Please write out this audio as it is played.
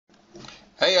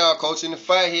Hey y'all, Coach in the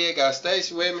Fight here. Got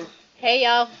Stacy with me. Hey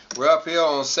y'all. We're up here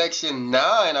on section 9,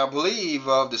 I believe,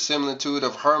 of the Similitude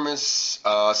of Hermas,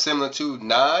 Similitude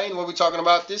 9. What are we talking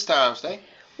about this time, Stay?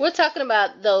 We're talking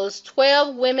about those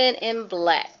 12 women in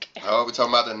black. Oh, we're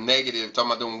talking about the negative,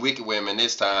 talking about them wicked women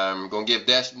this time. We're gonna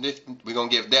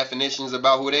give definitions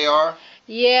about who they are.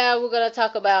 Yeah, we're going to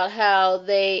talk about how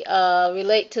they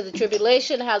relate to the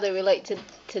tribulation, how they relate to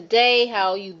today,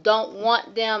 how you don't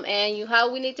want them, and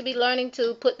how we need to be learning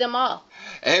to put them off.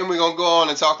 And we're going to go on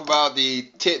and talk about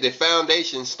the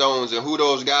foundation stones and who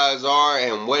those guys are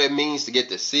and what it means to get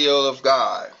the seal of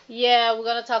God. Yeah, we're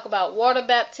going to talk about water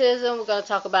baptism. We're going to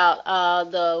talk about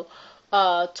the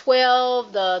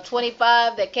 12, the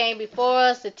 25 that came before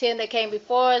us, the 10 that came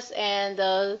before us, and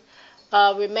the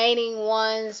remaining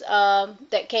ones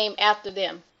that came after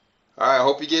them. All right, I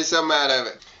hope you get something out of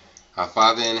it. Our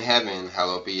Father in heaven,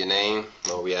 hallowed be your name.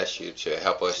 Lord, we ask you to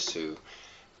help us to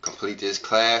complete this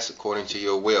class according to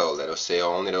your will. Let us say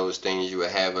only those things you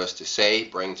would have us to say.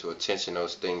 Bring to attention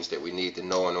those things that we need to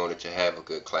know in order to have a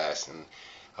good class and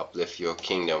uplift your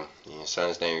kingdom. In your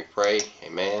Son's name we pray.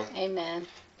 Amen. Amen.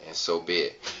 And so be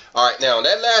it. All right, now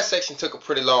that last section took a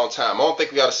pretty long time. I don't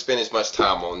think we ought to spend as much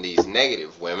time on these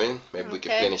negative women. Maybe we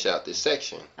can finish out this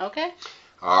section. Okay.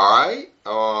 All right.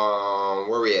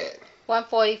 Where we at?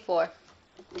 144.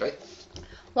 Okay.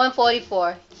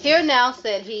 144. Hear now,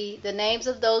 said he, the names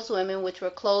of those women which were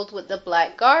clothed with the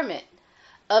black garment.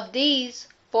 Of these,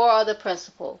 4 are the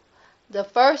principal. The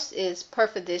first is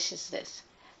perficiousness.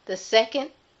 The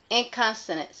second,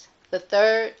 incontinence. The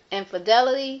third,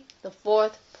 infidelity. The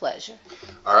fourth, pleasure.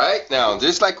 All right. Now,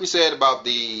 just like we said about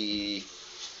the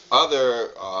other,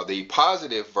 the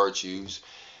positive virtues,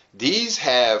 these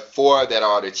have 4 that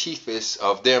are the chiefest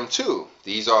of them too.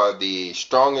 These are the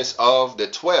strongest of the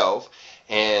 12,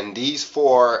 and these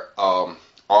 4 are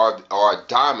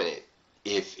dominant.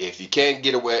 If you can't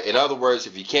get away, in other words,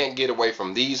 if you can't get away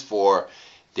from these 4,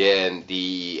 then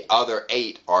the other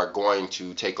 8 are going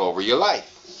to take over your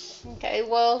life. Okay.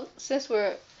 Well, since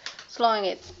we're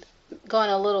going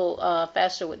a little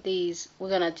faster with these, we're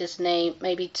going to just name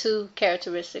maybe 2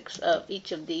 characteristics of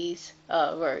each of these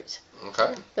words.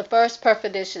 Okay. The first,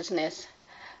 perficiousness.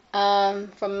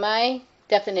 From my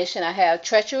definition, I have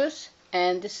treacherous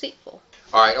and deceitful.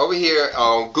 All right, over here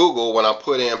on Google, when I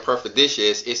put in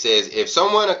perfidious, it says if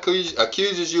someone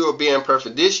accuses you of being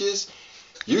perfidious,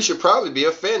 you should probably be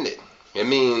offended. It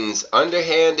means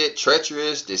underhanded,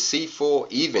 treacherous, deceitful,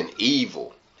 even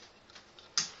evil.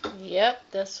 Yep,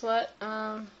 that's what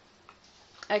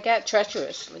I got,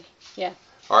 treacherously. Yeah.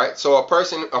 All right, so a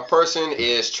person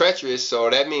is treacherous, so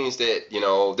that means that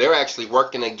they're actually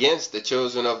working against the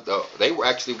children of they were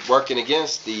actually working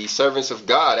against the servants of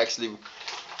God, actually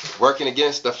working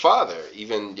against the Father,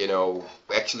 even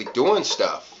actually doing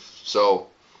stuff. So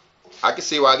I can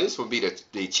see why this would be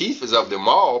the chiefest of them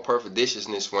all,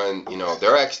 perficiousness, when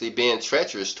they're actually being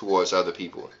treacherous towards other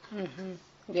people. Mm-hmm.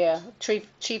 Yeah,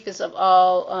 chiefest of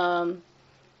all.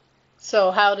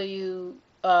 So how do you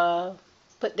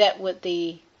put that with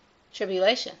the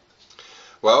tribulation?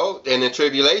 Well, in the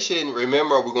tribulation,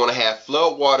 remember, we're going to have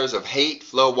flood waters of hate,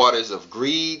 flood waters of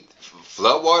greed,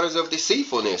 flood waters of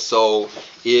deceitfulness. So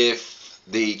if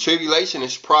the tribulation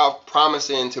is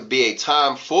promising to be a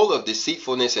time full of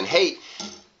deceitfulness and hate,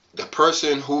 the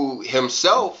person who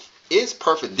himself is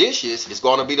perfidious is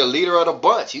going to be the leader of the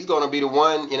bunch. He's going to be the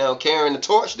one, carrying the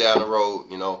torch down the road,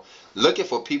 looking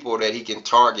for people that he can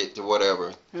target to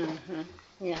whatever. Mm-hmm.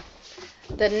 Yeah.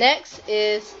 The next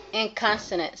is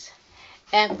incontinence.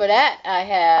 And for that, I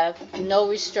have no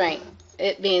restraint.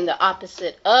 It being the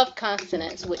opposite of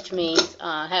continence, which means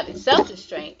having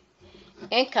self-restraint.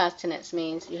 Incontinence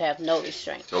means you have no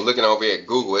restraint. So looking over here at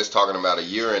Google, it's talking about a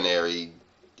urinary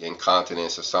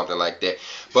incontinence or something like that.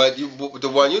 But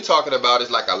the one you're talking about is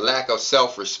like a lack of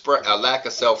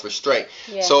self-restraint.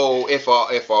 Yeah. So if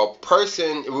a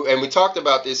person, and we talked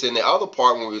about this in the other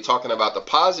part when we were talking about the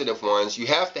positive ones, you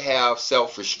have to have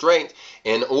self-restraint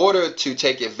in order to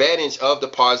take advantage of the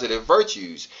positive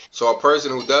virtues. So a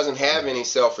person who doesn't have any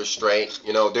self-restraint,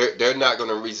 they're not going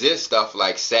to resist stuff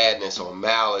like sadness or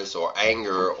malice or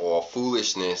anger or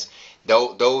foolishness.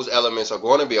 Those elements are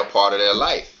going to be a part of their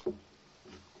life.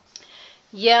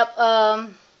 Yep, I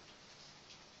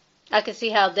can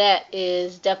see how that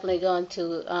is definitely going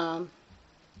to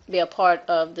be a part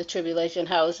of the tribulation,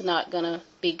 how it's not going to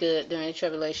be good during the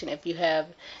tribulation if you have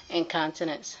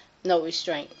incontinence, no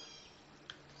restraint.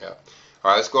 Yeah.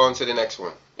 All right, let's go on to the next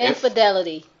one.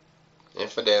 Infidelity.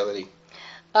 Infidelity.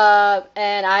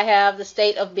 And I have the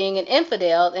state of being an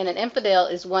infidel, and an infidel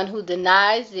is one who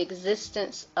denies the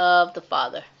existence of the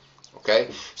Father. Okay,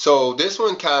 so this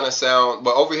one kind of sound,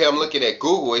 but over here I'm looking at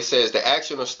Google. It says the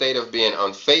action or state of being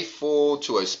unfaithful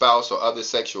to a spouse or other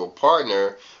sexual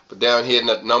partner. But down here,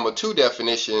 the number 2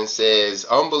 definition says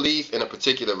unbelief in a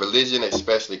particular religion,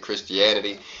 especially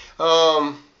Christianity.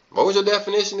 What was your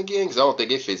definition again? Because I don't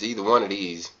think it fits either one of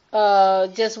these.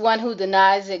 Just one who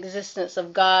denies the existence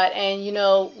of God. And you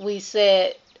know, we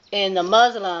said in the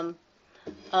Muslim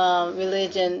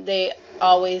religion, they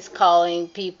always calling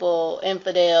people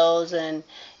infidels and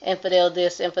infidel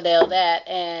this, infidel that,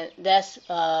 and that's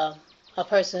a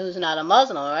person who's not a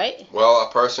Muslim, right? Well,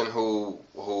 a person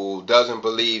who doesn't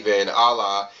believe in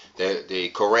Allah.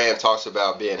 The Quran talks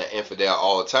about being an infidel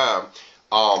all the time.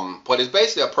 But it's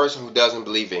basically a person who doesn't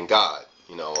believe in God.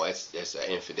 You know, that's an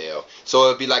infidel. So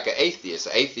it'd be like an atheist.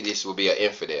 An atheist would be an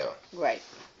infidel. Right.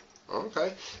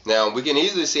 Okay. Now we can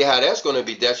easily see how that's going to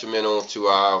be detrimental to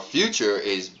our future,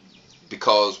 is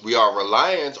because we are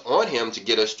reliant on Him to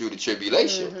get us through the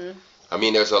tribulation. Mm-hmm. I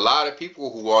mean, there's a lot of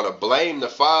people who want to blame the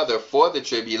Father for the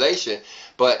tribulation,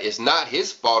 but it's not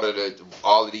His fault of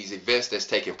all of these events that's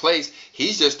taking place.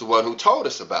 He's just the one who told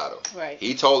us about them. Right.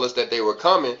 He told us that they were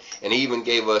coming, and He even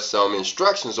gave us some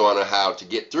instructions on how to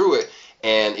get through it.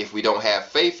 And if we don't have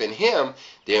faith in Him,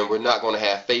 then we're not going to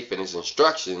have faith in His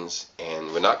instructions,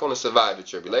 and we're not going to survive the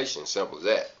tribulation. Simple as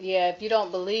that. Yeah, if you don't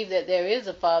believe that there is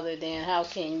a Father, then how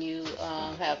can you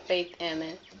have faith in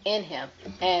Him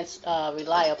and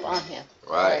rely upon Him?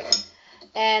 Right.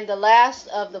 And the last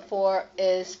of the 4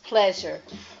 is pleasure.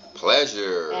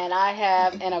 Pleasure. And I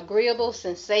have an agreeable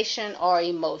sensation or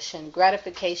emotion,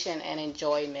 gratification and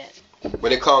enjoyment.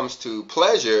 When it comes to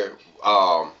pleasure,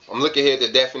 I'm looking here at the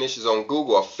definitions on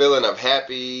Google. A feeling of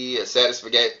happy, a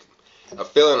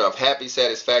feeling of happy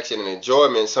satisfaction and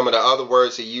enjoyment. Some of the other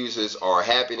words he uses are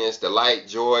happiness, delight,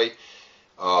 joy,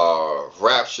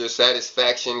 rapture,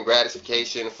 satisfaction,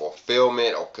 gratification,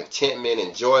 fulfillment, or contentment,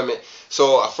 enjoyment.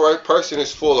 So a person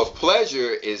who's full of pleasure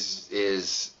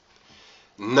is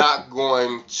not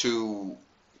going to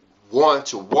want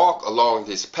to walk along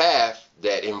this path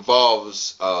that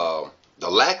involves the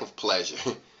lack of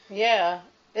pleasure. Yeah,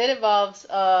 it involves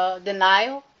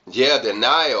denial. Yeah,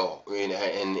 denial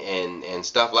and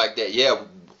stuff like that. Yeah,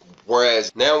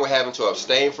 whereas now we're having to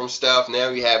abstain from stuff.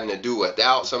 Now we're having to do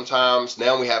without sometimes.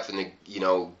 Now we have to, you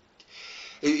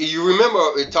remember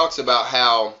it talks about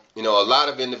how, a lot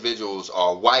of individuals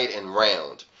are white and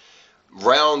round.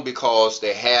 Round because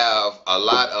they have a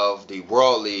lot of the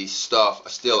worldly stuff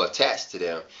still attached to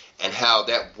them, and how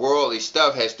that worldly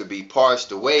stuff has to be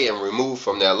parsed away and removed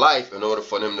from their life in order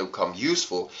for them to become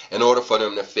useful, in order for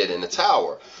them to fit in the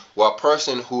tower. While a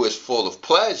person who is full of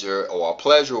pleasure, or a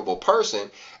pleasurable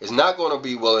person, is not going to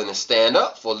be willing to stand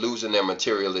up for losing their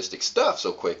materialistic stuff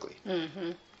so quickly.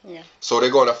 Mm-hmm. Yeah. So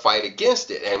they're going to fight against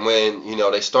it, and when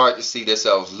they start to see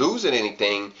themselves losing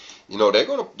anything, some of them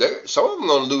are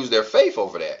going to lose their faith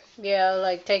over that. Yeah,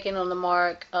 like taking on the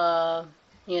mark.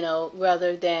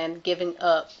 Rather than giving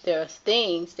up their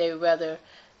things, they rather,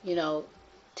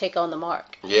 take on the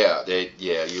mark. Yeah,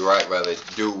 you're right. Rather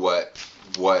do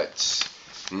what's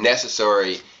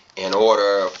necessary in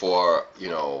order for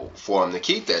them to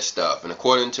keep that stuff. And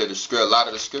according to a lot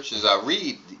of the scriptures I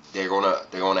read, they're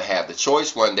gonna have the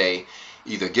choice one day: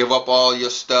 either give up all your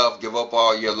stuff, give up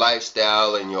all your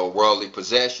lifestyle and your worldly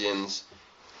possessions,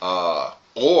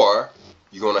 or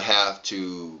you're going to have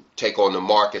to take on the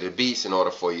mark of the beast in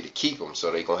order for you to keep them.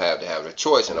 So they're going to have a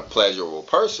choice. And a pleasurable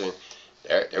person,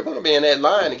 they're going to be in that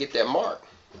line to get that mark.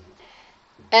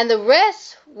 And the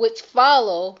rest which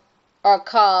follow are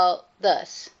called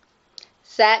thus: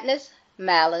 sadness,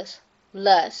 malice,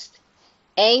 lust,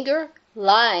 anger,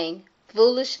 lying,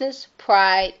 foolishness,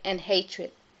 pride, and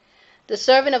hatred. The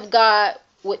servant of God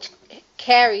which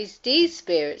carries these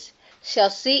spirits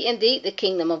shall see indeed the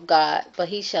kingdom of God, but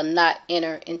he shall not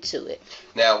enter into it.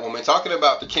 Now, when we're talking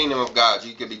about the kingdom of God,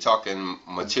 you could be talking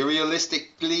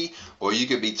materialistically, or you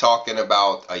could be talking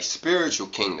about a spiritual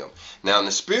kingdom. Now,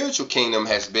 the spiritual kingdom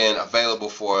has been available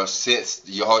for us since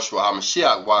Yahushua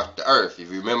HaMashiach walked the earth. If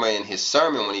you remember in his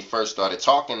sermon when he first started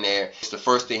talking there, the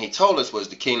first thing he told us was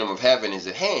the kingdom of heaven is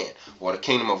at hand, or the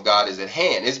kingdom of God is at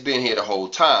hand. It's been here the whole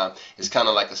time. It's kind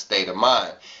of like a state of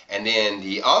mind. And then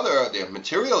the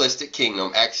materialistic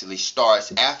kingdom actually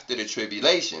starts after the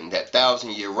tribulation, that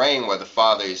 1,000-year reign where the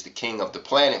Father is the king of the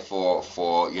planet for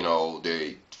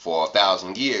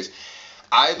 1,000 years.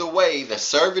 Either way, the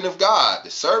servant of God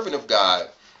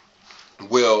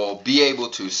will be able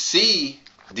to see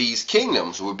these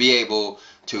kingdoms, will be able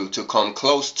to come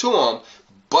close to them,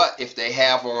 But if they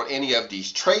have on any of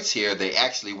these traits here, they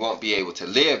actually won't be able to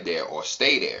live there or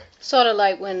stay there. Sort of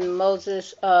like when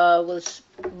Moses was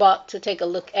brought to take a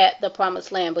look at the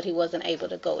promised land, but he wasn't able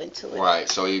to go into it. Right,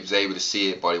 so he was able to see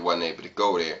it, but he wasn't able to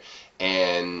go there.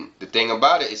 And the thing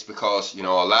about it is because, a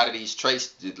lot of these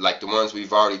traits, like the ones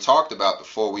we've already talked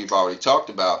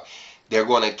about, they're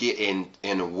going to get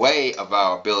in the way of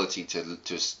our ability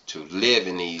to live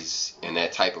in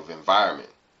that type of environment.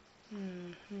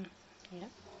 Mm-hmm. Yeah.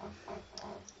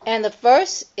 And the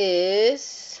first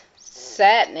is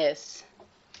sadness.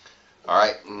 All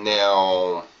right,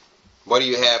 now, what do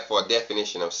you have for a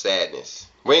definition of sadness?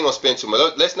 We ain't going to spend too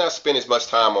much. Let's not spend as much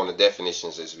time on the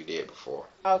definitions as we did before.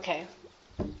 Okay.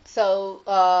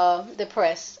 So,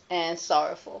 depressed and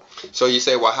sorrowful. So you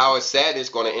say, well, how is sadness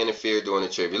going to interfere during the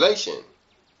tribulation?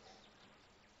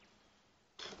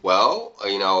 Well,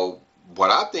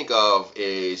 what I think of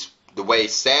is the way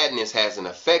sadness has an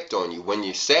effect on you. When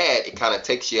you're sad, it kind of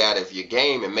takes you out of your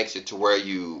game and makes it to where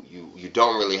you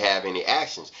don't really have any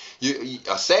actions.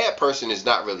 A sad person is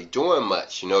not really doing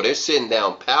much. They're sitting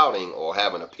down pouting or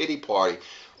having a pity party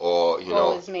or,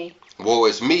 Woe is me. Woe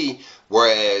is me.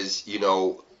 Whereas,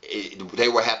 they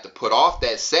will have to put off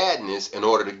that sadness in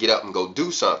order to get up and go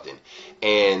do something.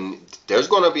 And there's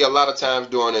going to be a lot of times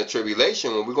during the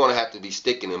tribulation when we're going to have to be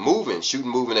sticking and moving,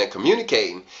 shooting, moving, and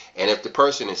communicating. And if the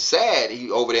person is sad, he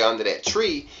over there under that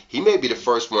tree, he may be the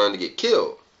first one to get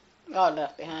killed. Or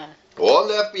left behind. Or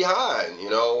left behind,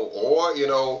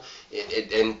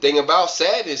 and thing about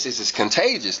sadness is it's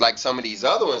contagious. Like some of these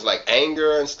other ones, like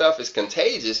anger and stuff, is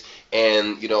contagious.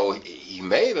 And, he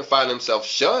may even find himself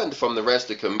shunned from the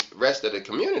rest of the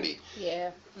community.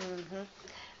 Yeah. Mm-hmm.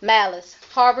 Malice,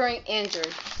 harboring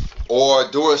injury. Or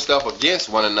doing stuff against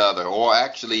one another, or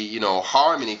actually,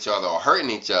 harming each other or hurting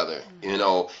each other. Mm-hmm.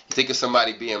 You think of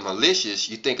somebody being malicious,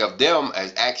 you think of them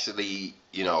as actually,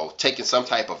 taking some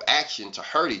type of action to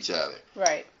hurt each other.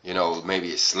 Right. Maybe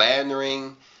it's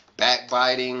slandering,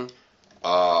 backbiting,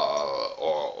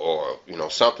 or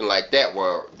something like that,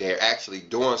 where they're actually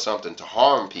doing something to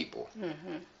harm people.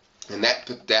 Mm-hmm. And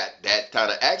that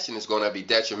kind of action is going to be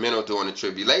detrimental during the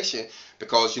tribulation,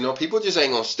 because people just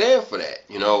ain't going to stand for that.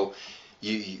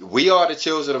 We are the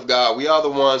children of God. We are the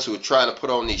ones who are trying to put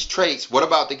on these traits. What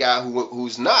about the guy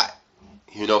who's not?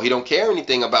 He don't care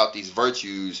anything about these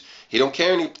virtues. He don't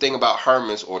care anything about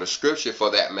Hermas or the scripture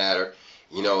for that matter.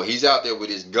 He's out there with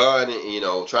his gun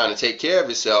and, trying to take care of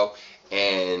himself,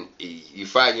 and you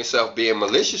find yourself being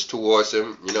malicious towards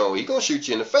him, he's going to shoot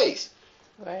you in the face.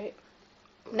 Right.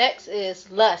 Next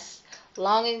is lust,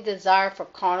 longing, desire for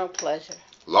carnal pleasure.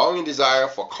 Longing, desire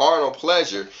for carnal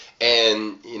pleasure,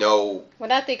 and,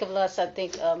 When I think of lust, I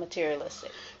think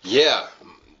materialistic. Yeah,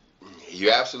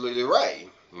 you're absolutely right.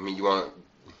 You want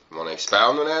to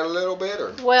expound on that a little bit,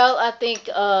 or? Well, I think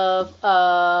of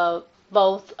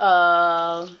both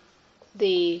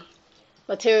the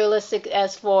materialistic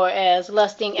as far as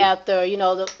lusting after,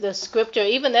 the scripture.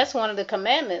 Even that's one of the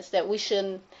commandments that we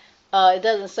shouldn't. It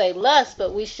doesn't say lust,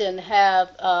 but we shouldn't have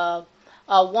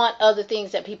want other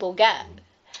things that people got.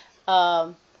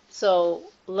 So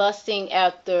lusting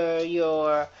after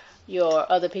your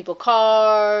other people's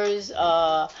cars,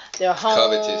 their homes,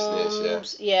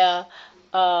 covetousness, yeah.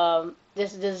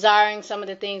 Just desiring some of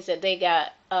the things that they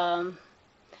got.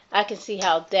 I can see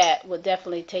how that would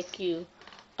definitely take you,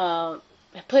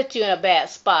 put you in a bad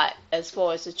spot as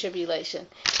far as the tribulation.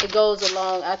 It goes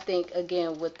along, I think,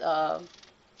 again with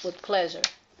pleasure.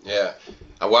 Yeah.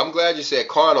 Well, I'm glad you said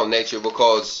carnal nature,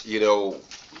 because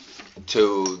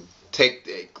to take,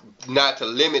 not to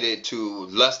limit it to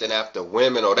lusting after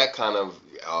women or that kind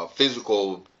of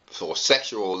physical or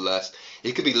sexual lust.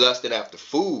 It could be lusting after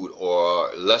food,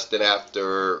 or lusting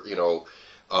after the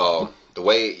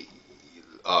way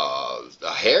a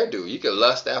hairdo. You could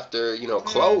lust after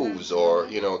clothes, or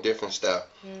different stuff.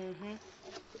 Mm-hmm.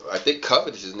 I think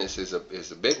covetousness is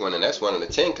a big one, and that's one of the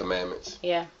 10 commandments.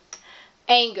 Yeah.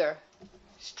 Anger,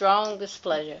 strong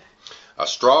displeasure. A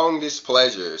strong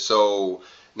displeasure. So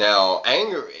now,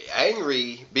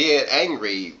 being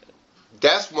angry,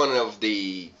 that's one of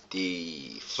the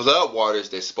flood waters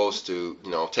that's supposed to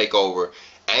take over.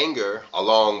 Anger,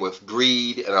 along with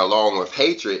greed and along with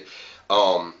hatred.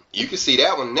 You can see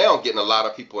that one now getting a lot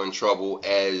of people in trouble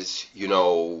as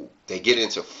they get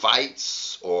into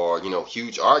fights or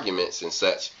huge arguments and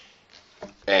such.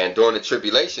 And during the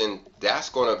tribulation, that's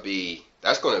going to be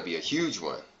a huge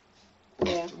one.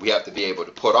 Yeah. We have to be able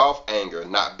to put off anger,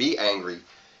 not be angry,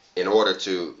 in order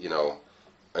to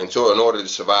in order to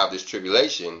survive this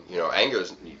tribulation. Anger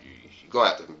is, you're gonna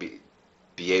have to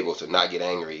be able to not get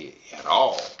angry at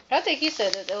all. I think you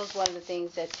said that was one of the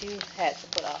things that you had to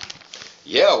put off.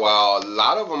 Yeah, well, a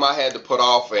lot of them I had to put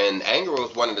off, and anger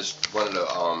was one of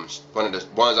the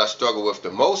ones I struggled with the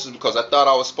most, is because I thought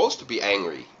I was supposed to be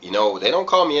angry. They don't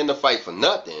call me in the fight for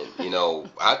nothing.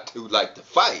 I do like to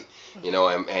fight.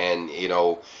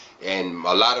 And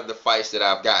a lot of the fights that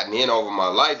I've gotten in over my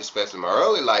life, especially my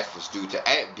early life, was due to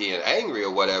being angry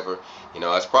or whatever.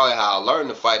 That's probably how I learned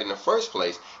to fight in the first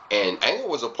place. And anger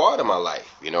was a part of my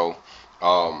life.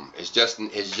 It's just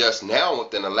now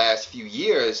within the last few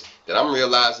years that I'm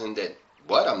realizing that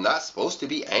I'm not supposed to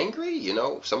be angry.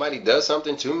 If somebody does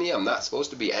something to me, I'm not supposed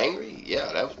to be angry.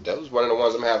 Yeah, that was one of the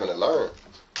ones I'm having to learn.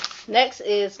 Next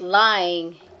is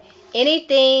lying.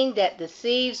 Anything that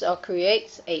deceives or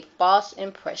creates a false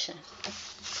impression.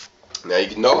 Now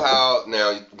you know how.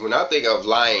 Now when I think of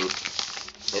lying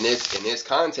in this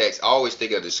context, I always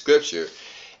think of the scripture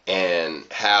and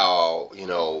how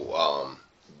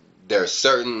there are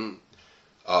certain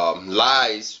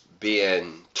lies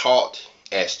being taught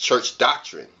as church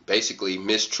doctrine, basically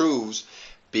mistruths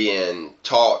being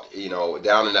taught,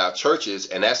 down in our churches,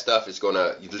 and that stuff is going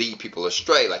to lead people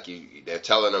astray. Like they're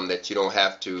telling them that you don't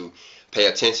have to pay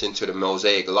attention to the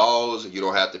Mosaic laws, or you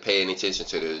don't have to pay any attention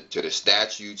to the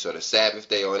statutes or the Sabbath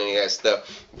day or any of that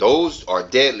stuff. Those are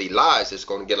deadly lies that's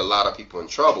going to get a lot of people in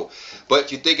trouble.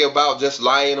 But you think about just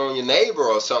lying on your neighbor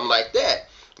or something like that.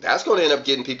 That's going to end up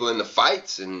getting people into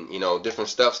fights, and different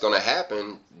stuff's going to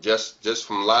happen just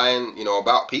from lying,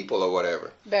 about people or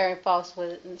whatever. Bearing false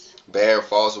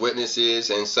witnesses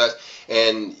and such,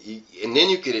 and then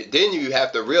you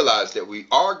have to realize that we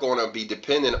are going to be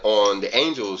dependent on the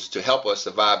angels to help us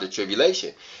survive the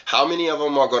tribulation. How many of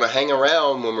them are going to hang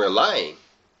around when we're lying?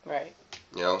 Right.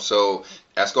 So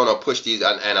that's going to push these,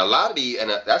 and a lot of these,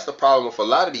 and that's the problem with a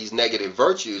lot of these negative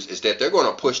virtues, is that they're going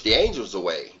to push the angels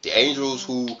away. The angels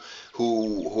who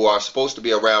are supposed to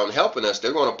be around helping us,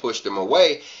 they're going to push them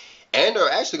away, and they're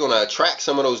actually going to attract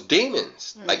some of those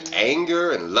demons, like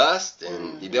anger and lust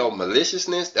and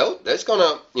maliciousness. That's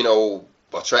going to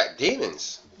attract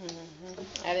demons.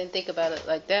 I didn't think about it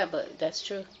like that, but that's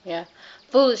true. Yeah.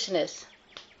 Foolishness.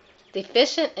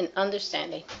 Deficient in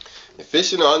understanding.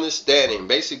 Deficient in understanding,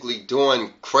 basically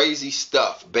doing crazy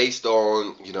stuff based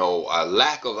on, a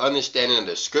lack of understanding of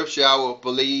the scripture, I would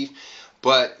believe.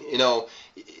 But,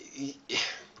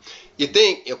 you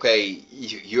think, okay,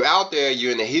 you're out there,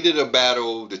 you're in the heat of the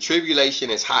battle, the tribulation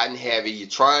is hot and heavy, you're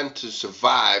trying to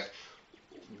survive.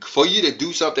 For you to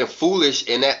do something foolish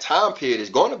in that time period is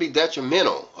going to be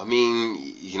detrimental. I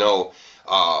mean,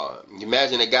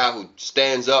 imagine a guy who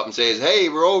stands up and says, hey,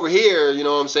 we're over here, you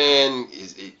know what I'm saying,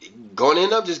 is going to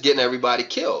end up just getting everybody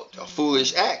killed, a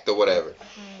foolish act or whatever.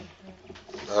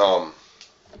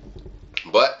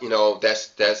 But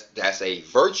that's a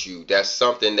virtue. That's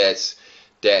something that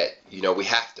we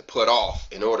have to put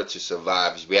off in order to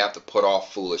survive. We have to put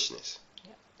off foolishness.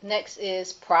 Next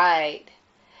is pride.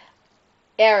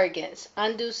 Arrogance,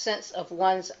 undue sense of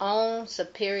one's own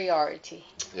superiority.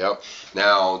 Yep.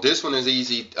 Now this one is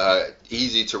easy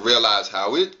to realize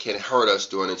how it can hurt us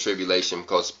during the tribulation,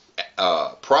 because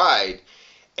pride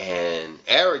and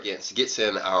arrogance gets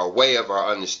in our way of our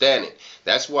understanding.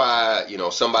 That's why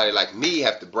somebody like me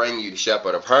have to bring you the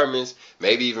Shepherd of Hermas,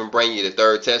 maybe even bring you the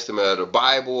Third Testament of the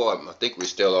Bible. I think we're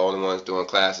still the only ones doing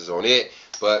classes on it,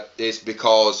 but it's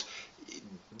because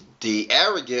the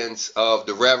arrogance of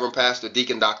the Reverend Pastor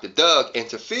Deacon Dr. Doug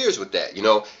interferes with that.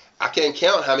 I can't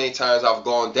count how many times I've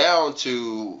gone down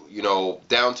to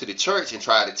the church and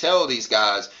tried to tell these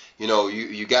guys,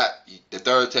 you got the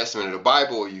Third Testament of the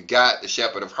Bible, or you got the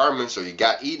Shepherd of Hermas, or you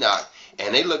got Enoch,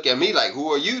 and they look at me like,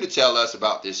 who are you to tell us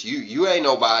about this? You ain't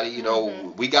nobody.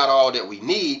 We got all that we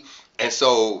need, and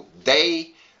so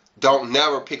they don't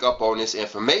never pick up on this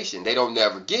information. They don't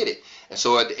never get it. And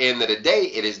so at the end of the day,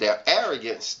 it is their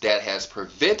arrogance that has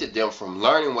prevented them from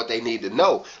learning what they need to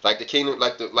know. Like the kingdom,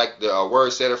 like the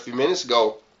word said a few minutes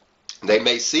ago, they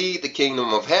may see the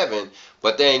kingdom of heaven,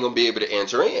 but they ain't gonna be able to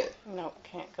enter in. No,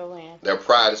 can't go in. Their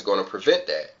pride is gonna prevent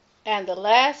that. And the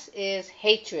last is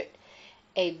hatred,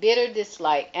 a bitter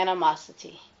dislike,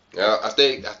 animosity. Yeah, I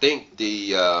think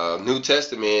the New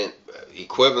Testament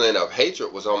equivalent of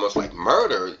hatred was almost like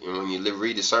murder when you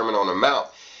read the Sermon on the Mount.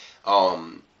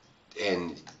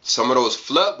 And some of those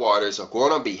floodwaters are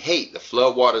going to be hate. The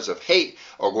floodwaters of hate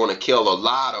are going to kill a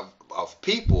lot of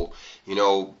people,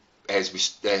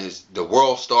 as the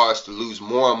world starts to lose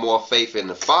more and more faith in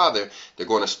the Father, they're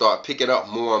going to start picking up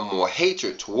more and more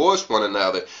hatred towards one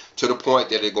another, to the point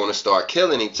that they're going to start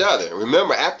killing each other.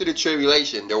 Remember, after the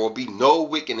tribulation, there will be no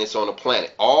wickedness on the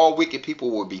planet. All wicked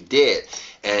people will be dead.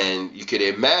 And you could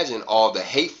imagine all the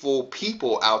hateful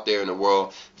people out there in the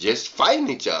world just fighting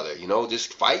each other,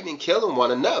 just fighting and killing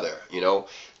one another.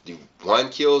 The one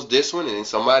kills this one, and then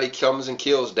somebody comes and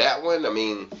kills that one. I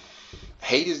mean,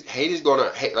 hate is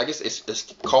gonna hate. Like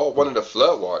it's called one of the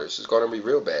flood waters. It's gonna be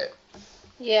real bad.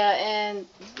 Yeah, and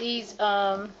these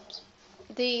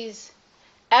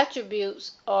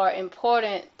attributes are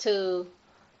important to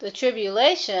the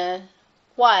tribulation.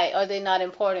 Why are they not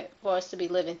important for us to be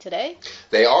living today?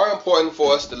 They are important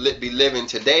for us to be living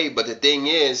today, but the thing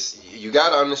is, you got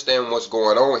to understand what's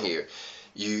going on here.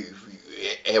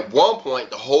 At one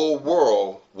point, the whole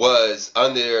world was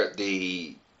under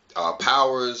the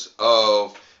powers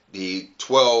of the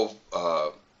 12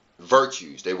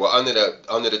 virtues. They were under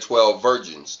the 12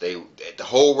 virgins. The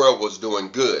whole world was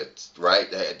doing good,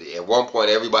 right? At one point,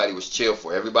 everybody was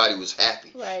cheerful. Everybody was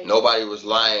happy. Right. Nobody was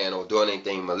lying or doing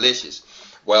anything malicious.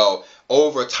 Well,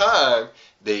 over time,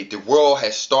 the world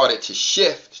has started to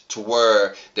shift to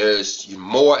where there's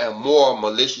more and more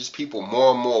malicious people,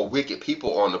 more and more wicked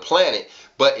people on the planet,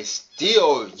 but it's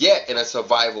still yet in a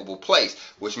survivable place,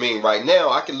 which means right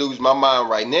now I can lose my mind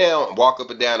right now and walk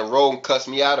up and down the road and cuss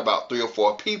me out about 3 or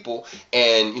 4 people,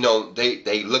 and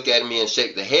they look at me and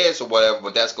shake their heads or whatever,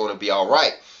 but that's going to be all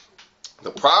right.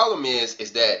 The problem is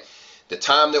that the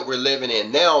time that we're living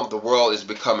in now, the world is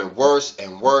becoming worse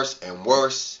and worse and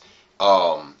worse,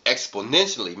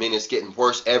 exponentially, meaning it's getting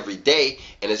worse every day,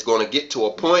 and it's going to get to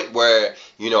a point where,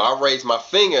 I raise my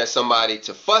finger at somebody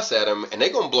to fuss at them, and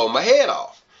they're going to blow my head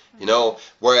off,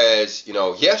 whereas,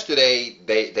 yesterday,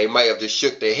 they might have just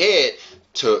shook their head,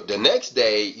 to the next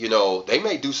day, they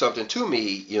may do something to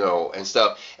me, and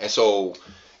stuff, and so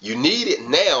you need it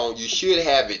now, you should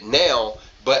have it now,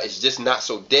 but it's just not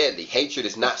so deadly. Hatred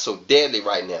is not so deadly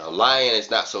right now. Lying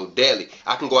is not so deadly.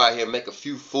 I can go out here and make a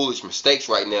few foolish mistakes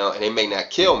right now, and they may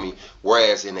not kill me.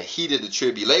 Whereas in the heat of the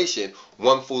tribulation,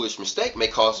 one foolish mistake may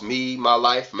cost me my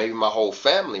life, maybe my whole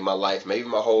family my life, maybe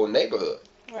my whole neighborhood.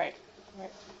 Right.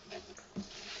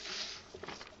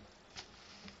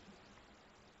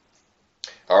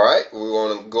 All right, we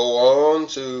want to go on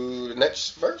to the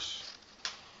next verse.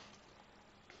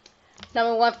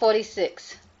 Number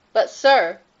 146. But,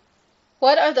 sir,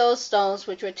 what are those stones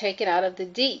which were taken out of the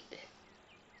deep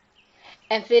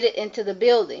and fitted into the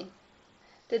building?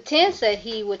 The 10, said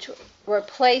he, which were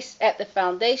placed at the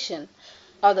foundation,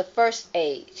 are the first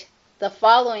age. The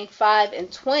following 5 and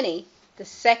 20, the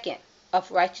second of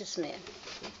righteous men.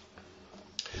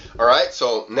 All right,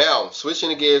 so now switching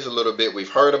the gears a little bit, we've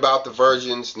heard about the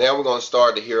virgins. Now we're going to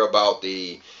start to hear about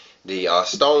the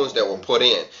stones that were put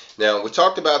in. Now, we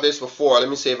talked about this before. Let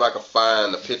me see if I can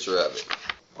find a picture of it.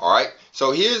 All right.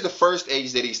 So here's the first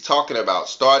age that he's talking about,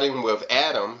 starting with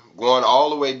Adam, going all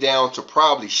the way down to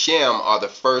probably Shem are the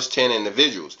first 10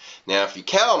 individuals. Now, if you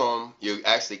count them, you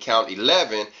actually count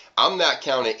 11. I'm not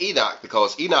counting Enoch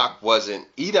because Enoch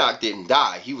didn't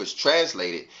die. He was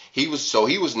translated. He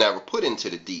was never put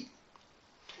into the deep.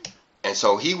 And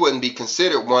so he wouldn't be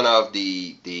considered one of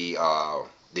the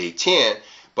 10.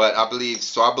 But I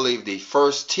believe the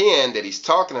first 10 that he's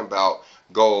talking about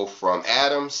go from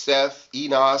Adam, Seth,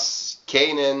 Enos,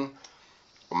 Canaan,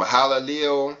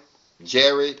 Mahalalel,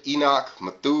 Jared, Enoch,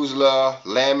 Methuselah,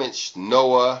 Lamech,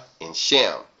 Noah, and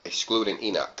Shem, excluding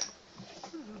Enoch.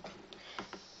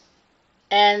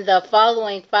 And the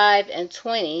following 5 and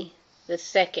 20, the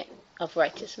second of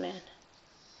righteous men.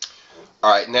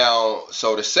 All right, now,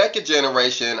 so the second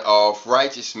generation of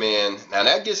righteous men, now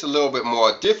that gets a little bit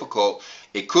more difficult.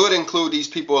 It could include these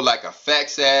people like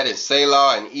Aphaxad and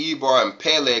Selah and Eber and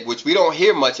Peleg, which we don't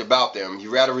hear much about them.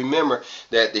 You got to remember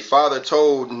that the Father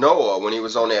told Noah when he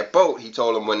was on that boat, he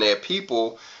told him when their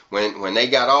people, when they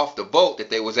got off the boat, that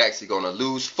they was actually going to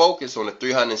lose focus on the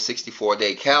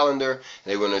 364-day calendar.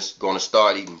 They were going to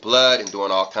start eating blood and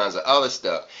doing all kinds of other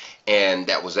stuff. And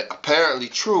that was apparently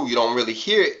true. You don't really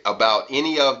hear about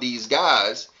any of these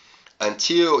guys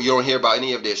until you don't hear about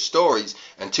any of their stories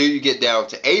until you get down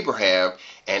to Abraham,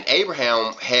 and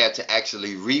Abraham had to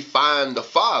actually refine the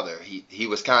Father. He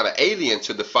was kind of alien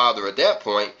to the Father at that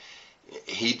point.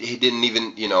 He didn't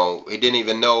even know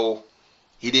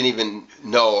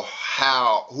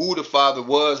who the Father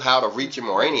was, how to reach him,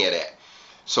 or any of that.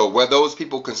 So were those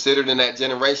people considered in that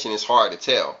generation is hard to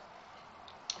tell.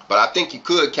 But I think you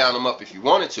could count them up if you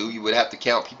wanted to. You would have to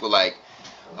count people like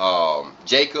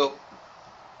Jacob.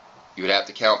 You would have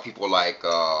to count people like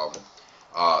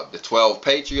the 12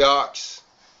 patriarchs,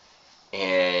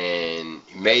 and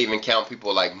you may even count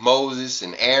people like Moses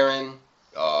and Aaron,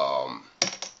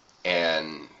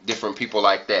 and different people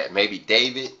like that. Maybe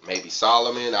David, maybe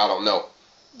Solomon, I don't know.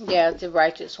 Yeah, the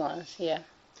righteous ones, yeah.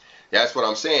 That's what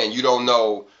I'm saying. You don't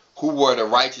know who were the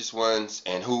righteous ones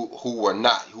and who were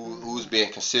not, who's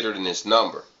being considered in this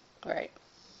number. Right.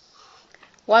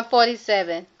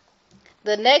 147.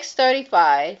 The next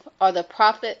 35 are the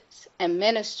prophets and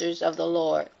ministers of the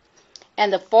Lord,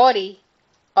 and the 40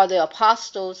 are the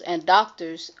apostles and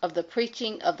doctors of the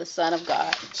preaching of the Son of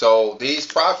God. So these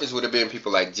prophets would have been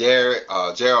people like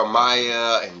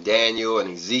Jeremiah and Daniel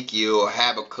and Ezekiel,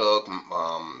 Habakkuk.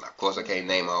 Of course, I can't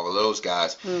name all of those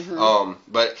guys.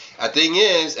 But the thing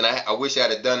is, and I wish I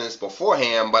had done this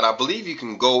beforehand, but I believe you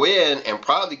can go in and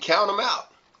probably count them out.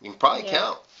 You can probably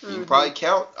count. You can probably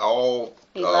count all.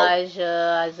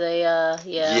 Elijah, Isaiah,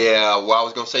 yeah. Yeah, well, I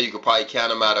was gonna say you could probably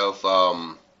count them out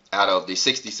of the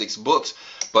 66 books,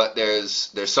 but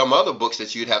there's some other books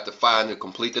that you'd have to find to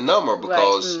complete the number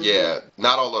because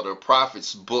not all of the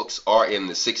prophets' books are in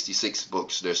the 66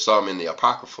 books. There's some in the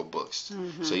apocryphal books,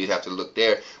 so you'd have to look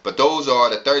there. But those are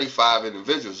the 35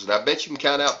 individuals, and I bet you can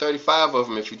count out 35 of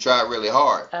them if you try really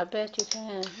hard. I bet you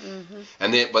can.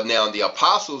 And then, but now the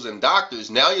apostles and doctors,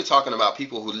 now you're talking about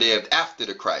people who lived after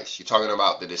the Christ. You're talking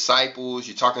about the disciples.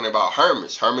 You're talking about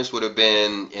Hermas. Hermas would have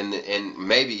been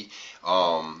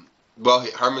well,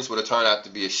 Hermas would have turned out to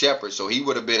be a shepherd, so he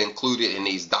would have been included in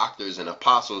these doctors and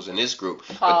apostles in this group.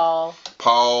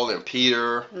 Paul and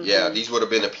Peter, yeah, these would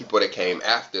have been the people that came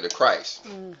after the Christ.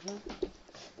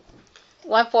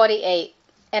 148.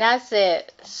 And I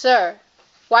said, Sir,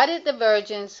 why did the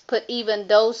virgins put even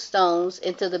those stones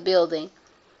into the building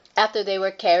after they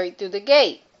were carried through the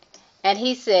gate? And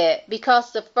he said,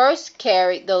 Because the first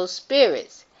carried those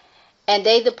spirits, and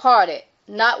they departed,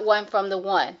 not one from the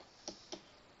one.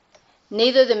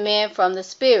 Neither the man from the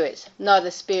spirits, nor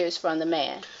the spirits from the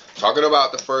man. Talking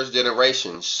about the first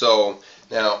generation. So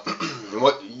now,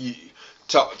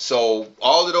 so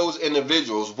all of those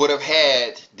individuals would have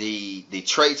had the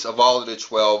traits of all of the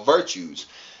 12 virtues.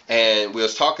 And we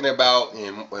was talking about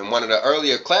in one of the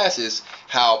earlier classes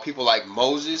how people like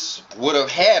Moses would have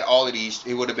had all of these.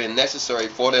 It would have been necessary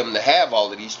for them to have all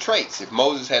of these traits. If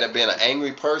Moses had been an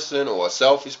angry person or a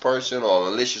selfish person or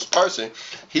a malicious person,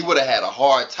 he would have had a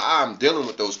hard time dealing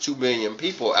with those 2 million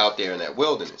people out there in that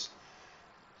wilderness.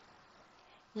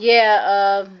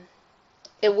 Yeah,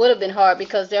 it would have been hard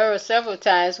because there were several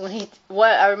times when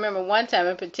I remember one time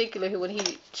in particular when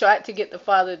he tried to get the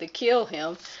father to kill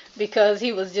him because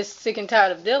he was just sick and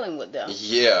tired of dealing with them.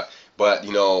 Yeah, but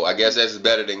I guess that's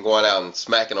better than going out and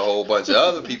smacking a whole bunch of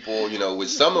other people, which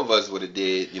some of us would have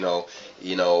did.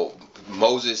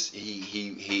 Moses,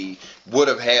 he would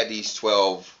have had these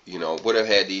 12, would have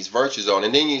had these virtues on,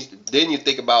 and then you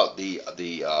think about the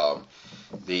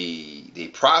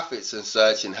prophets and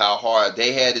such and how hard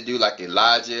they had to do, like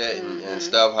Elijah and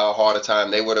stuff, how hard a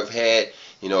time they would have had,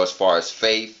 as far as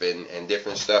faith and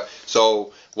different stuff.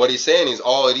 So what he's saying is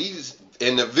all of these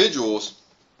individuals,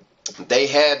 they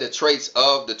had the traits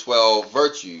of the 12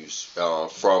 virtues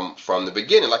from the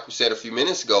beginning. Like we said a few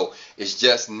minutes ago, it's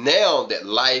just now that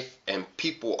life and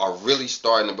people are really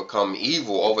starting to become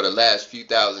evil. Over the last few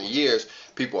thousand years,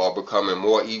 people are becoming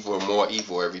more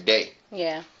evil every day.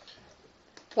 Yeah.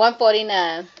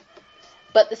 149.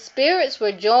 But the spirits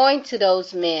were joined to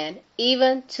those men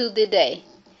even to the day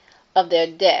of their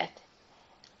death,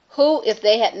 who, if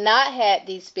they had not had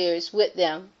these spirits with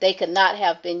them, they could not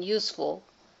have been useful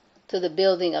to the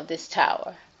building of this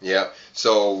tower. Yeah.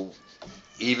 So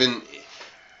even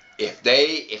if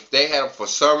they had for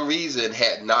some reason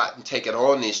had not taken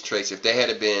on these traits, if they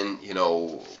had been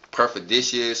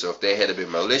perfidious, or if they had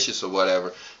been malicious or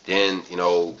whatever, then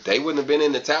they wouldn't have been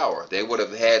in the tower. They would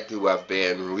have had to have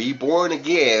been reborn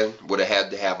again, would have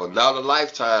had to have another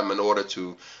lifetime in order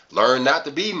to learn not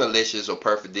to be malicious or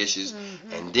perfidious,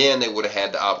 and then they would have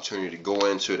had the opportunity to go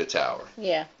into the tower.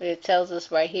 Yeah, it tells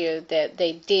us right here that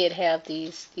they did have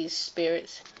these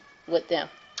spirits with them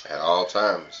at all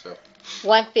times. So.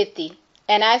 150.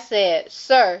 And I said,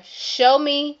 Sir, show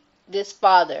me this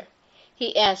Father.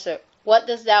 He answered, What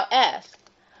dost thou ask?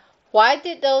 Why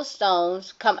did those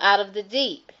stones come out of the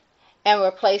deep and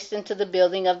were placed into the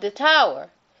building of the tower,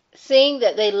 seeing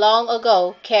that they long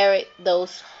ago carried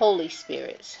those holy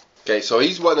spirits? Okay, so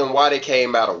he's wondering why they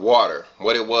came out of water,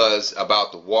 what it was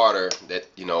about the water that,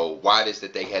 why it is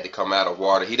that they had to come out of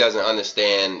water. He doesn't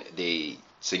understand the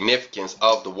significance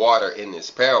of the water in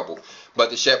this parable,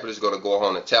 but the shepherd is going to go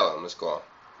on and tell him. Let's go on.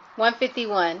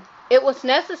 151. It was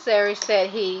necessary, said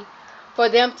he, for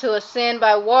them to ascend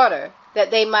by water,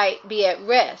 that they might be at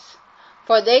rest.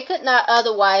 For they could not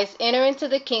otherwise enter into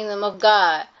the kingdom of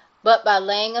God, but by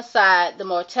laying aside the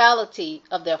mortality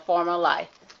of their former life.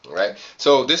 Right?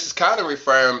 So this is kind of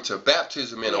referring to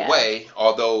baptism in a way,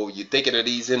 although you're thinking of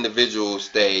these individuals,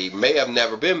 they may have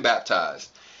never been baptized.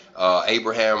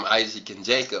 Abraham, Isaac, and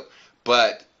Jacob.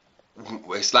 But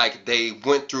it's like they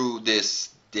went through this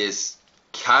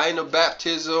kind of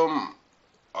baptism,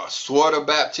 a sort of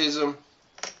baptism.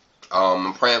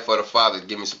 I'm praying for the Father to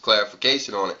give me some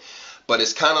clarification on it. But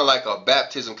it's kind of like a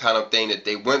baptism kind of thing that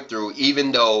they went through,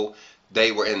 even though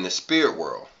they were in the spirit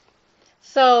world.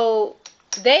 So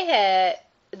they had,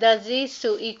 does these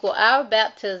two equal our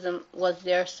baptism was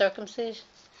their circumcision?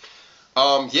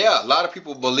 Yeah, a lot of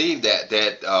people believe that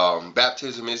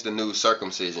baptism is the new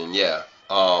circumcision. Yeah,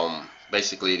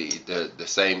 basically the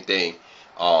same thing,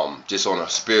 just on a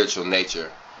spiritual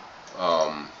nature.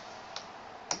 Yeah,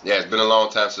 it's been a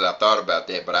long time since I thought about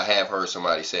that, but I have heard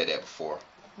somebody say that before.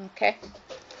 Okay.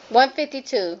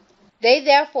 152. They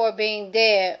therefore, being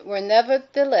dead, were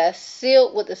nevertheless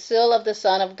sealed with the seal of the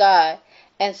Son of God,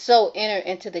 and so entered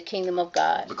into the kingdom of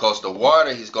God. Because the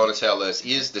water, he's going to tell us,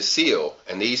 is the seal,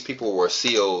 and these people were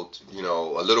sealed,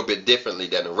 a little bit differently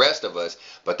than the rest of us,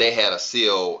 but they had a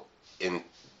seal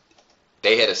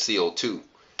too.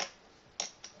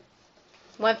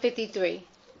 153.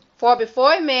 For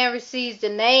before a man receives the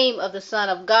name of the Son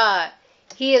of God,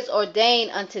 he is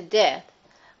ordained unto death.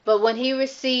 But when he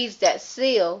receives that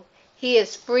seal, he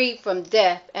is freed from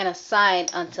death and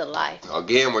assigned unto life.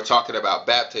 Again, we're talking about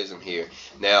baptism here.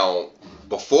 Now,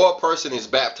 before a person is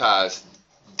baptized,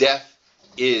 death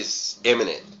is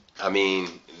imminent. I mean,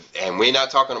 and we're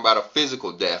not talking about a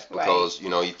physical death because,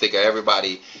 right, you think of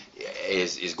everybody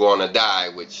is going to die,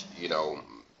 which, I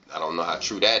don't know how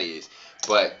true that is.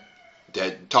 But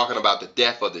they're talking about the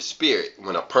death of the spirit.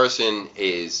 When a person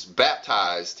is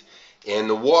baptized in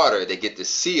the water, they get the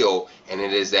seal, and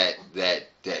it is that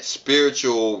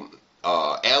spiritual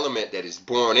element that is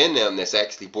born in them, that's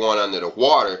actually born under the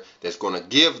water, that's going to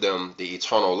give them the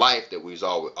eternal life that we've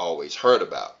always heard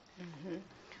about.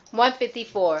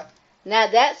 154. Now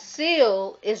that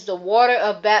seal is the water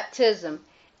of baptism,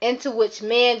 into which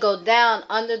men go down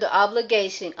under the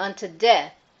obligation unto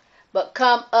death, but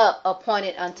come up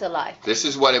appointed unto life. This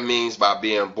is what it means by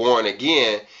being born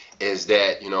again, is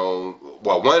that,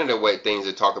 one of the things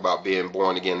that talk about being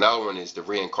born again, the other one is the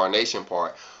reincarnation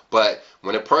part. But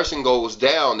when a person goes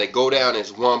down, they go down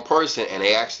as one person, and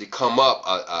they actually come up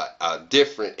a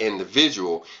different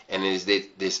individual. And it is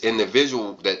this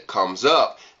individual that comes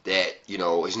up that,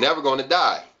 is never going to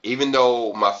die. Even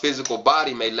though my physical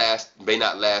body may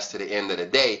not last to the end of the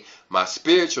day, my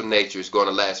spiritual nature is going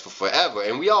to last for forever.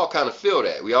 And we all kind of feel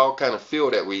that. We all kind of feel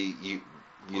that we're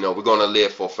going to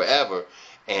live for forever.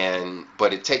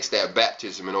 But it takes that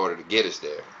baptism in order to get us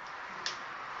there.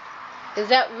 Is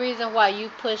that the reason why you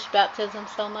push baptism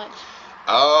so much?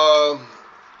 The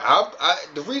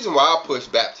reason why I push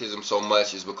baptism so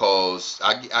much is because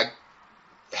I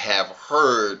have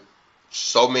heard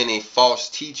so many false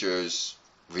teachers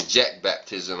reject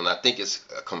baptism, and I think it's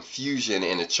a confusion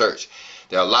in the church.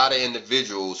 There are a lot of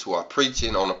individuals who are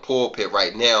preaching on the pulpit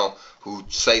right now who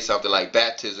say something like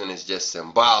baptism is just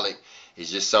symbolic,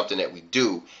 it's just something that we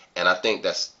do, and I think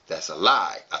that's a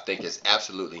lie. I think it's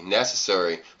absolutely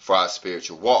necessary for our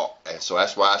spiritual walk, and so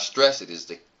that's why I stress it, is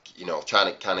to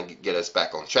trying to kind of get us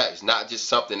back on track. It's not just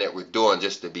something that we're doing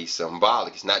just to be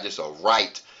symbolic. It's not just a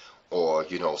rite or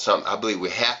something. I believe we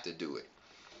have to do it.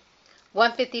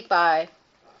 155.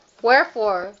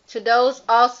 Wherefore, to those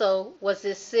also was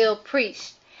this seal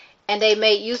preached, and they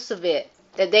made use of it,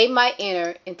 that they might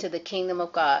enter into the kingdom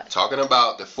of God. Talking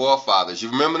about the forefathers.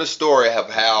 You remember the story of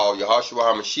how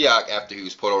Yahushua HaMashiach, after he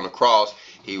was put on the cross,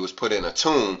 he was put in a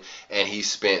tomb, and he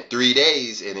spent 3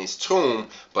 days in his tomb.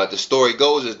 But the story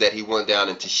goes is that he went down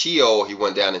into Sheol, he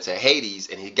went down into Hades,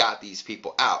 and he got these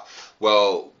people out.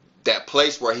 Well, that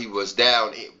place where he was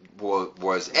down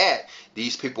was at,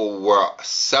 these people were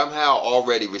somehow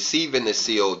already receiving the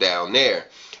seal down there.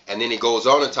 And then he goes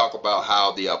on to talk about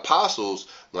how the apostles,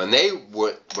 when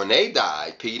they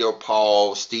died, Peter,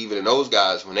 Paul, Stephen, and those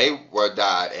guys, when they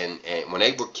died and when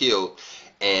they were killed,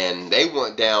 and they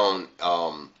went down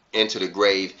into the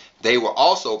grave, they were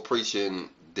also preaching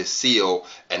the seal,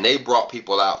 and they brought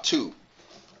people out too.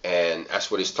 And that's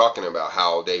what he's talking about,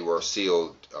 how they were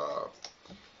sealed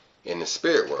in the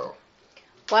spirit world.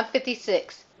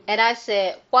 156. And I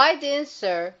said, why then,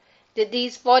 sir, did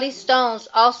these 40 stones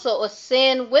also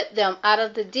ascend with them out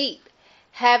of the deep,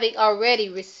 having already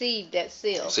received that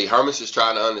seal? See, Hermas is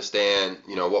trying to understand,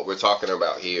 what we're talking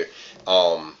about here.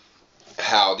 And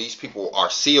how these people are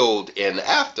sealed in the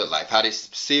afterlife, how they're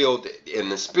sealed in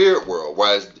the spirit world,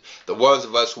 whereas the ones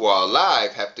of us who are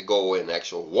alive have to go in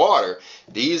actual water.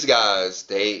 These guys,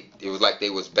 it was like they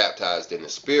was baptized in the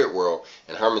spirit world,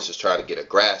 and Hermas is trying to get a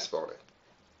grasp on it.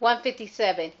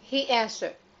 157. He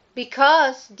answered,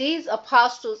 because these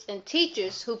apostles and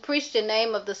teachers who preach the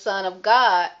name of the Son of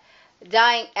God,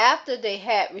 dying after they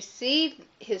had received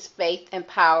his faith and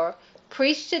power,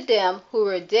 preached to them who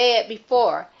were dead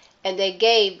before, and they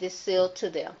gave this seal to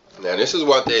them. Now, this is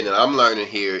one thing that I'm learning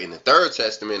here in the Third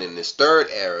Testament, in this third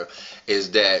era,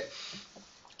 is that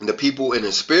the people in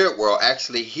the spirit world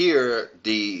actually hear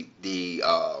the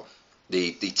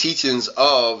teachings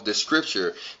of the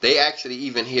Scripture. They actually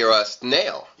even hear us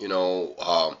now.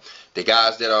 The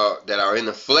guys that are in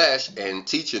the flesh and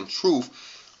teaching truth,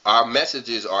 our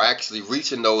messages are actually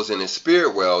reaching those in the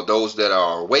spirit world. Those that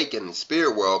are awake in the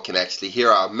spirit world can actually hear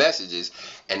our messages,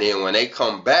 and then when they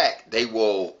come back, they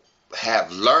will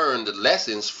have learned the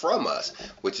lessons from us,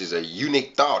 which is a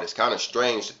unique thought. It's kind of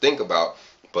strange to think about,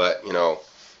 but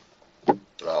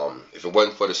if it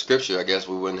wasn't for the Scripture, I guess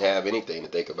we wouldn't have anything to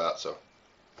think about. So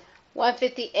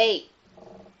 158.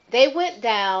 They went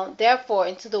down therefore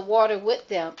into the water with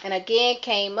them, and again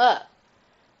came up.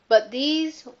 But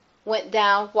these went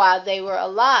down while they were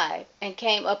alive, and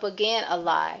came up again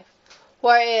alive.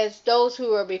 Whereas those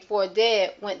who were before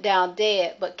dead went down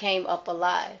dead, but came up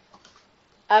alive.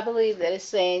 I believe that it's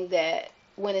saying that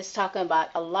when it's talking about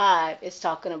alive, it's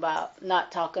talking about,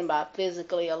 not talking about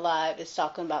physically alive, it's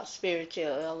talking about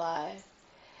spiritually alive.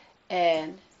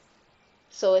 And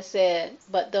so it said,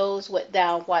 but those went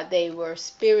down while they were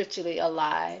spiritually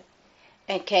alive,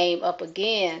 and came up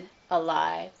again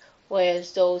alive.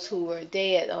 Whereas those who were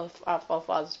dead of our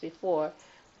forefathers before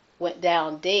went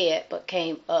down dead, but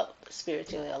came up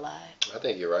spiritually alive. I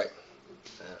think you're right.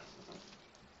 Yeah.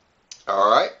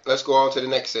 All right, let's go on to the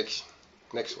next section.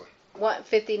 Next one.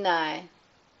 159.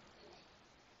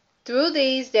 Through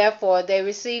these, therefore, they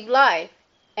received life,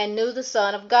 and knew the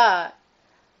Son of God,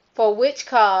 for which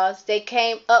cause they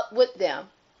came up with them,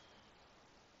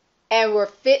 and were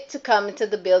fit to come into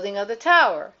the building of the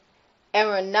tower, and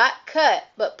were not cut,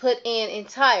 but put in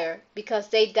entire, because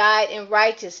they died in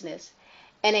righteousness,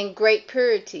 and in great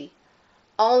purity.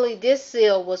 Only this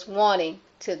seal was wanting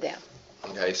to them.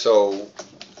 Okay, so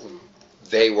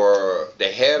they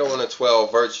had on the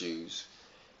 12 virtues.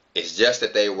 It's just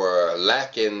that they were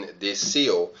lacking this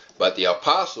seal. But the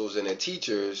apostles and the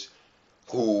teachers,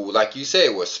 who, like you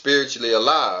said, were spiritually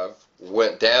alive,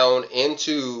 went down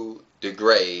into the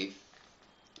grave.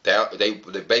 They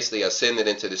basically ascended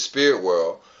into the spirit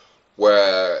world,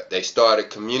 where they started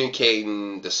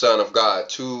communicating the Son of God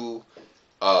to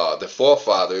the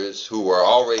forefathers who were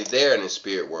already there in the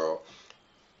spirit world,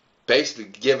 basically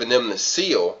giving them the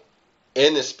seal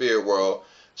in the spirit world,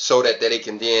 so that they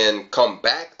can then come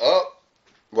back up.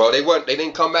 Well, they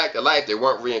didn't come back to life. They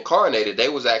weren't reincarnated. They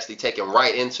was actually taken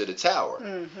right into the tower.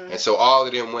 Mm-hmm. And so all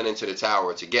of them went into the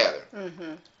tower together.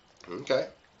 Mm-hmm. Okay.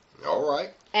 All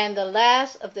right. And the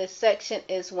last of this section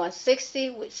is 160,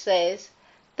 which says,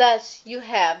 thus you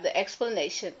have the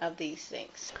explanation of these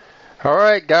things. All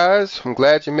right, guys, I'm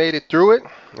glad you made it through it.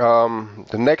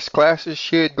 The next classes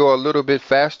should go a little bit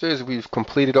faster as we've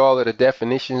completed all of the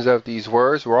definitions of these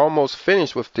words. We're almost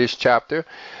finished with this chapter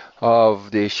of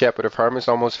the Shepherd of Hermas,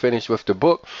 almost finished with the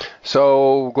book.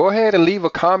 So go ahead and leave a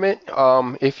comment.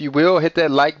 If you will, hit that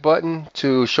like button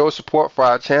to show support for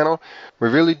our channel. We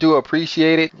really do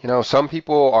appreciate it. Some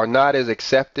people are not as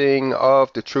accepting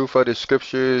of the truth of the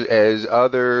Scriptures as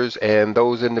others, and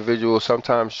those individuals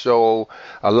sometimes show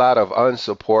a lot of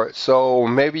unsupport. So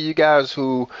maybe you guys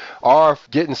who are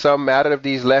getting something out of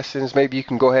these lessons, maybe you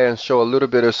can go ahead and show a little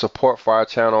bit of support for our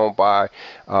channel by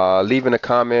leaving a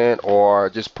comment, or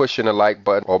just pushing the like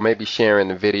button, or maybe sharing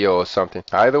the video or something.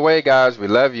 Either way, guys, we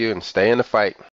love you, and stay in the fight.